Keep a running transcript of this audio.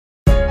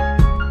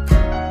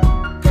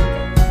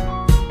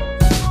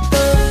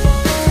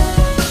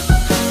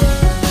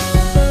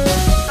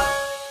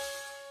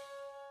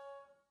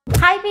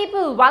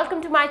people,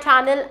 welcome to my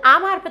channel.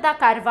 I'm Arpita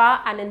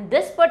Karwa, and in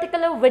this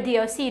particular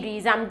video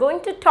series I'm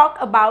going to talk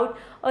about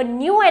a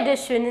new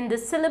edition in the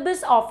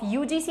syllabus of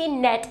UGC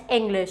NET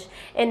English.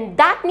 And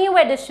that new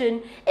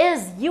edition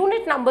is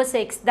unit number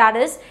 6, that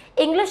is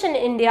English in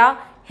India,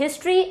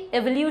 History,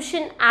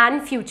 Evolution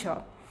and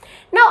Future.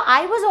 Now,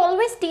 I was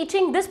always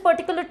teaching this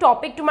particular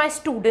topic to my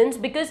students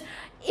because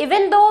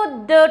even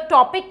though the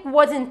topic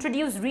was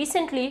introduced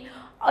recently,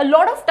 a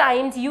lot of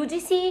times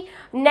UGC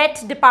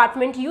NET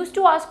department used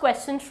to ask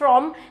questions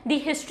from the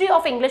history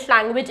of English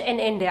language in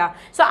India.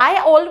 So I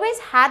always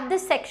had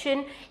this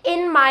section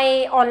in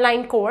my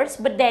online course,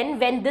 but then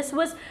when this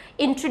was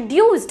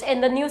introduced in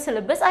the new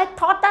syllabus, I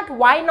thought that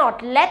why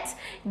not, let's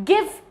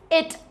give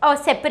it a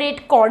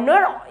separate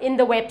corner in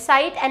the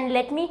website and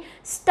let me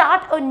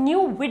start a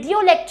new video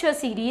lecture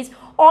series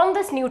on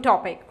this new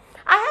topic.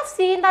 I have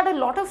seen that a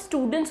lot of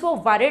students were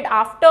worried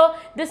after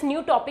this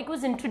new topic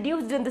was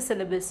introduced in the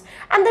syllabus,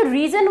 and the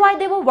reason why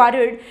they were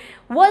worried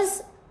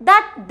was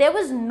that there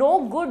was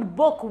no good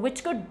book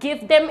which could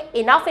give them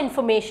enough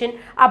information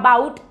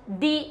about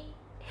the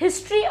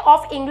history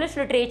of English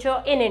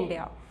literature in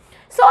India.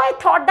 So I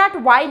thought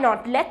that why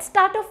not, let's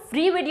start a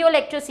free video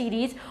lecture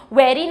series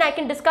wherein I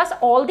can discuss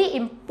all the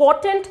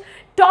important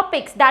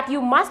topics that you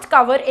must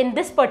cover in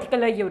this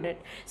particular unit.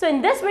 So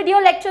in this video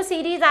lecture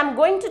series, I'm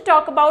going to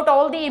talk about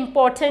all the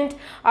important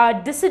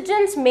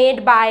decisions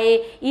made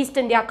by East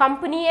India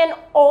Company and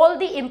all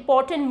the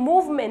important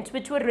movements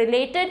which were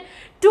related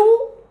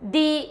to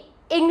the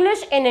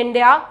English in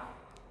India,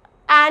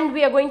 and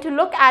we are going to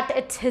look at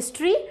its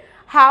history,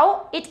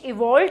 how it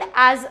evolved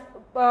as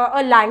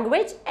a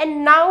language,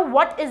 and now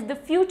what is the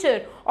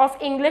future of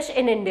English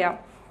in India.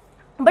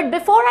 But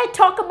before I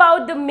talk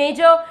about the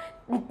major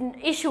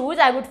issues,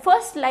 I would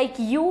first like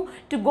you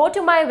to go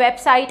to my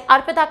website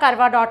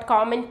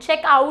arpitakarwa.com and check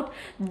out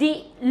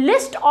the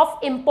list of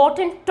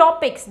important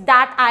topics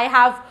that I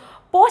have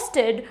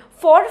posted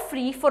for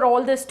free for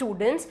all the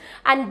students,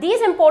 and these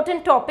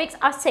important topics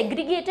are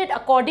segregated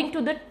according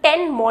to the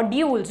 10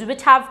 modules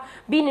which have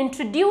been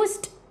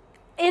introduced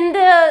in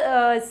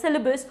the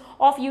syllabus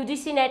of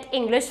UGC NET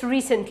English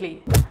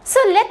recently. So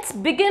let's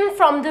begin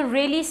from the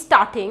really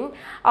starting.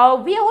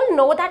 We all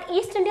know that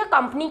East India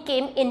Company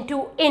came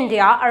into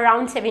India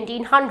around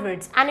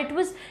 1700s, and it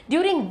was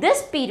during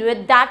this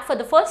period that for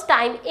the first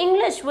time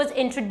English was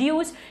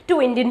introduced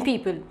to Indian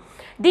people.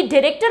 The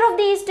director of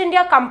the East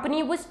India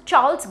Company was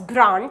Charles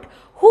Grant,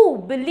 who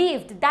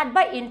believed that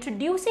by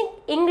introducing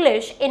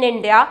English in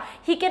India,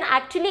 he can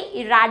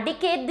actually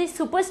eradicate the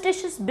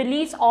superstitious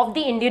beliefs of the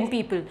Indian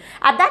people.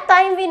 At that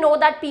time, we know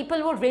that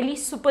people were really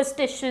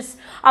superstitious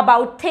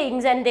about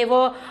things, and they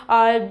were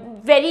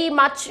very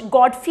much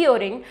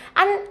God-fearing.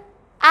 And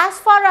as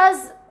far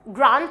as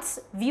Grant's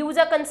views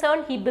are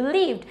concerned, he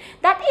believed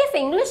that if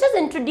English is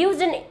introduced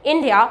in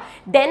India,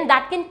 then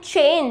that can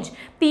change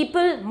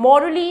people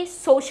morally,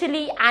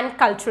 socially and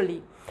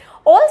culturally.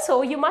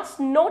 Also, you must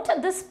note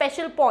this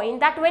special point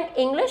that when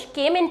English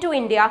came into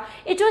India,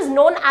 it was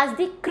known as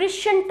the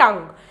Christian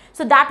tongue.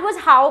 So that was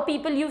how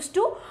people used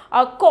to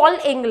call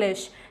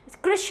English,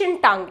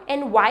 Christian tongue.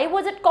 And why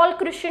was it called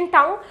Christian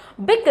tongue?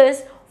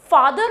 Because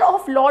father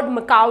of Lord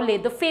Macaulay,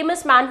 the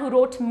famous man who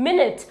wrote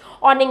minutes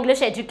on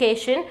English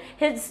education,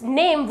 his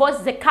name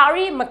was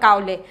Zachary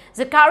Macaulay.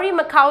 Zachary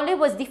Macaulay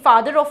was the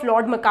father of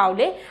Lord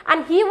Macaulay,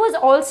 and he was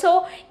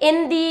also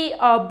in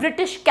the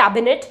British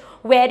cabinet,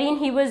 wherein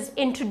he was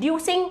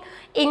introducing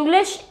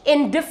English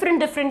in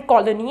different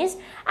colonies,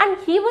 and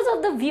he was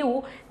of the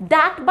view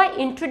that by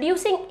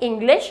introducing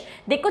English,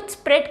 they could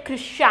spread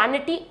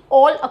Christianity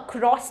all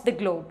across the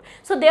globe.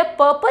 So their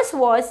purpose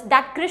was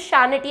that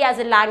Christianity as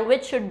a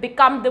language should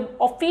become the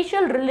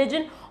official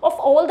religion of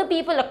all the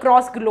people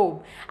across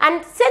globe.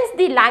 And since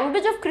the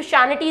language of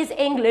Christianity is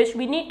English,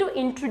 we need to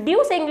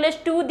introduce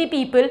English to the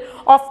people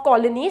of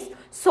colonies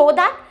so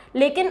that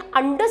they can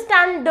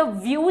understand the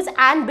views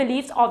and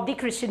beliefs of the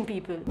Christian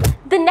people.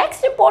 The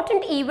next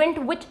important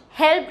event which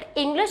helped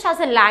English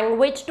as a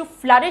language to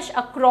flourish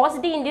across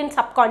the Indian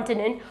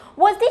subcontinent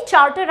was the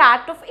Charter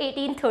Act of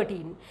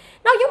 1813.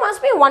 Now you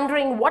must be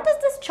wondering, what is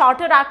this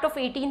Charter Act of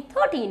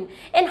 1813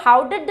 and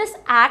how did this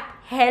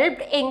act help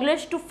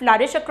English to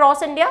flourish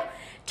across India?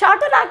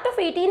 Charter Act of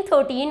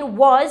 1813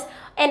 was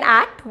an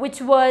act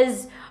which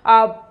was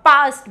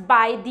passed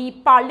by the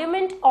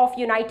Parliament of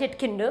United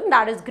Kingdom,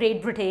 that is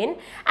Great Britain,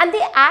 and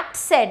the act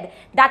said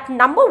that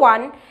number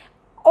one,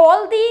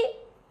 all the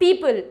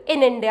people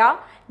in India,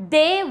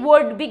 they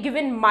would be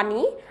given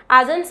money,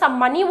 as in some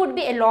money would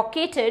be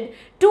allocated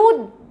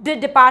to the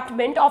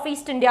Department of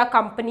East India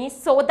Company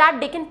so that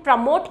they can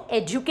promote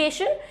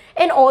education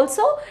and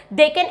also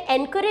they can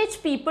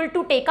encourage people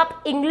to take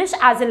up English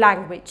as a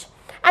language.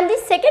 And the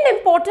second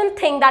important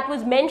thing that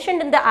was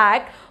mentioned in the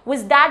act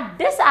was that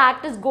this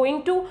act is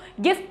going to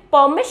give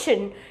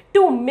permission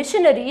to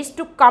missionaries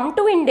to come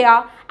to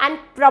India and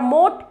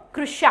promote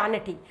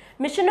Christianity.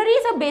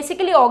 Missionaries are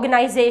basically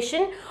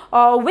organization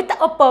with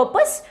a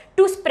purpose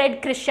to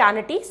spread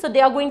Christianity. So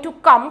they are going to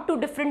come to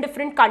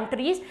different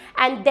countries,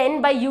 and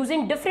then by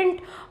using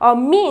different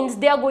means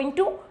they are going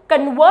to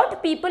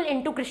convert people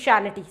into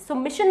Christianity. So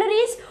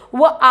missionaries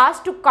were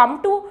asked to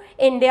come to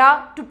India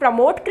to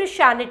promote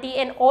Christianity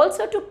and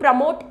also to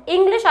promote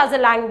English as a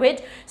language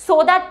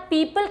so that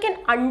people can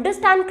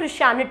understand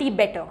Christianity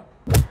better.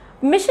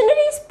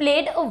 Missionaries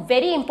played a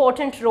very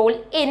important role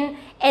in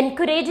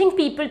encouraging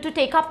people to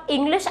take up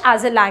English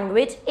as a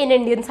language in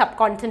Indian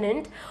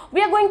subcontinent.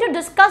 We are going to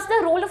discuss the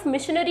role of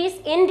missionaries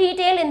in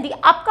detail in the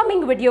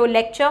upcoming video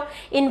lecture,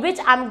 in which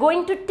I am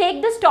going to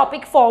take this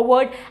topic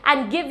forward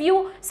and give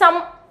you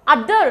some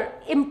other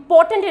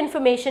important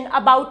information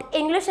about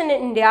English in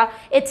India,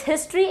 its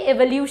history,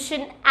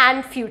 evolution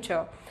and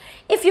future.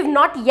 If you've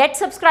not yet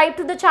subscribed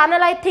to the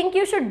channel, I think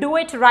you should do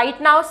it right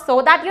now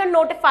so that you're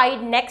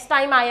notified next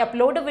time I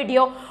upload a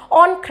video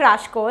on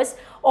Crash Course.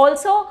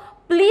 Also,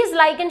 please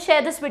like and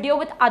share this video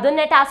with other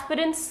NET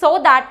aspirants so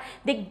that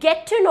they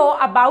get to know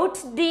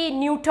about the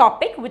new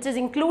topic which is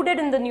included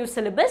in the new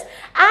syllabus,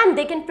 and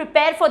they can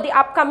prepare for the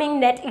upcoming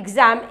NET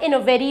exam in a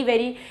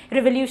very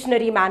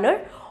revolutionary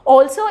manner.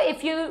 Also,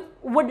 if you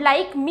would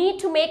like me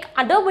to make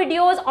other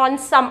videos on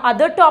some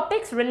other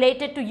topics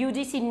related to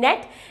UGC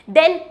NET,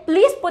 then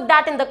please put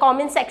that in the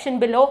comment section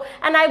below,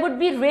 and I would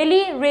be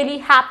really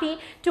happy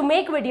to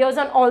make videos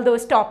on all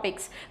those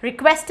topics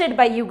requested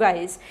by you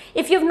guys.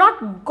 If you've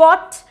not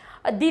got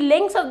the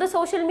links of the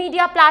social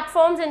media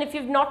platforms, and if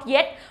you've not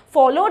yet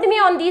followed me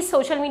on these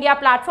social media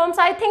platforms,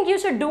 I think you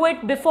should do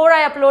it before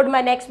I upload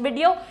my next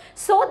video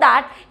so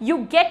that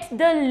you get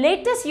the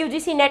latest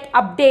UGC NET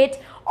update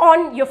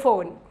on your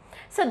phone.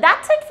 So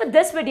that's it for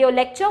this video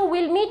lecture.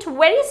 We'll meet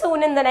very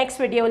soon in the next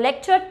video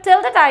lecture.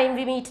 Till the time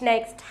we meet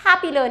next,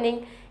 happy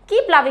learning,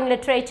 keep loving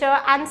literature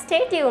and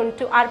stay tuned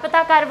to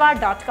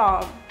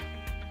arpitakarwa.com.